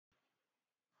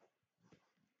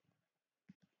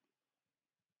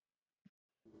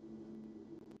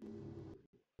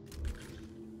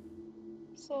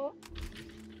So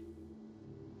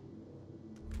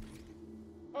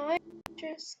I'm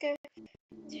just going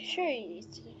to show you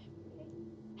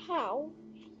how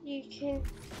you can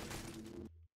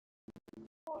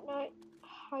Fortnite,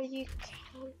 how you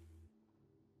can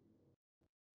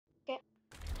get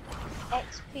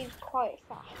XP quite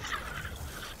fast.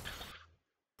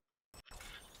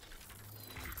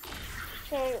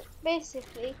 So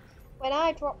basically, when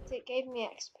I dropped it, gave me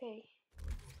XP.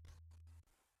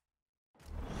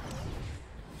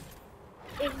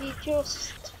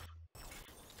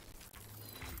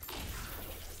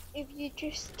 If you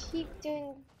just keep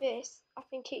doing this, I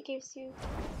think it gives you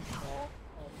more.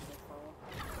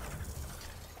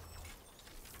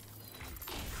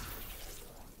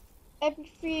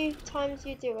 Every 3 times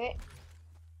you do it,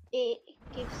 it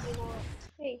gives you more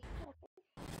XP.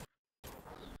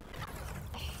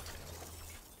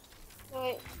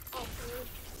 Right, actually, it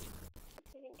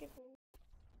didn't give me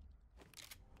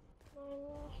my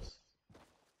loss.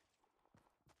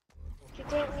 You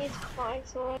don't need to buy,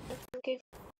 so I can give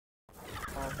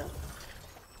further.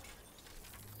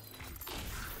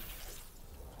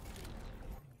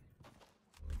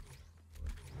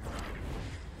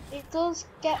 It does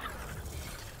get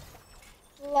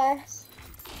less.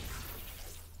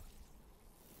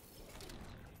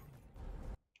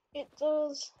 It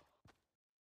does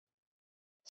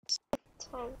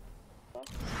time, but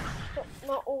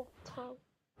not all the time.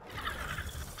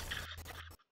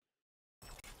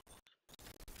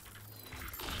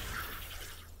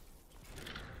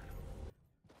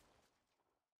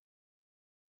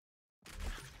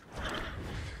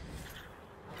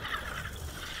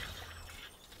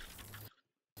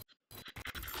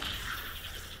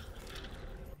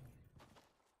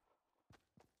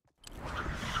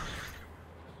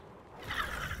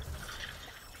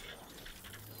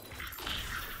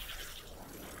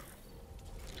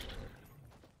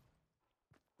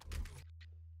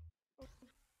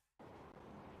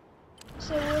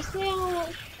 So we'll see how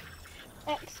much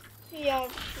XP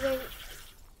I've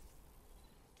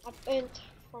earned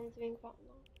from doing that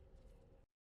now.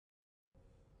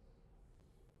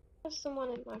 There's someone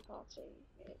in my party.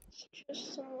 It's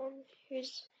just someone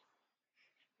who's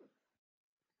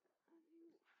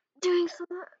doing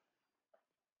something.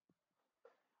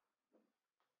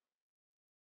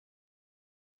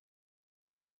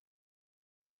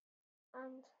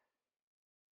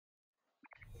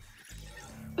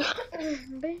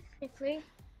 And basically,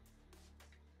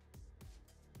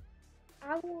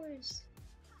 I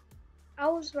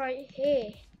was right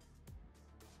here.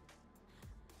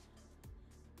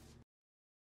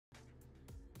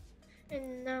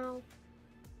 And now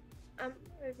I'm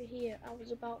over here. I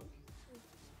was about.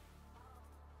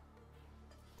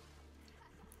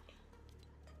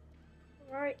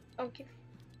 Right, I'll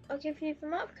give you the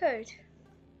map code.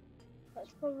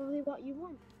 That's probably what you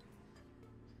want.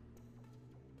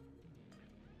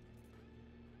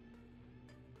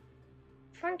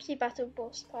 Thank you, Battle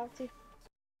Boss Party.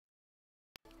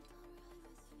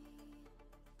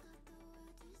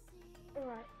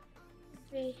 Alright,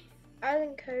 the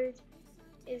island code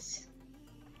is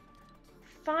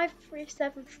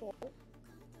 5374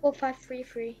 or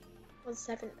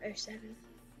 533-1707.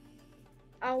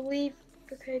 I'll leave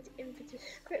the code in the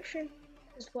description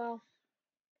as well.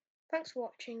 Thanks for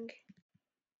watching.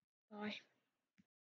 Bye.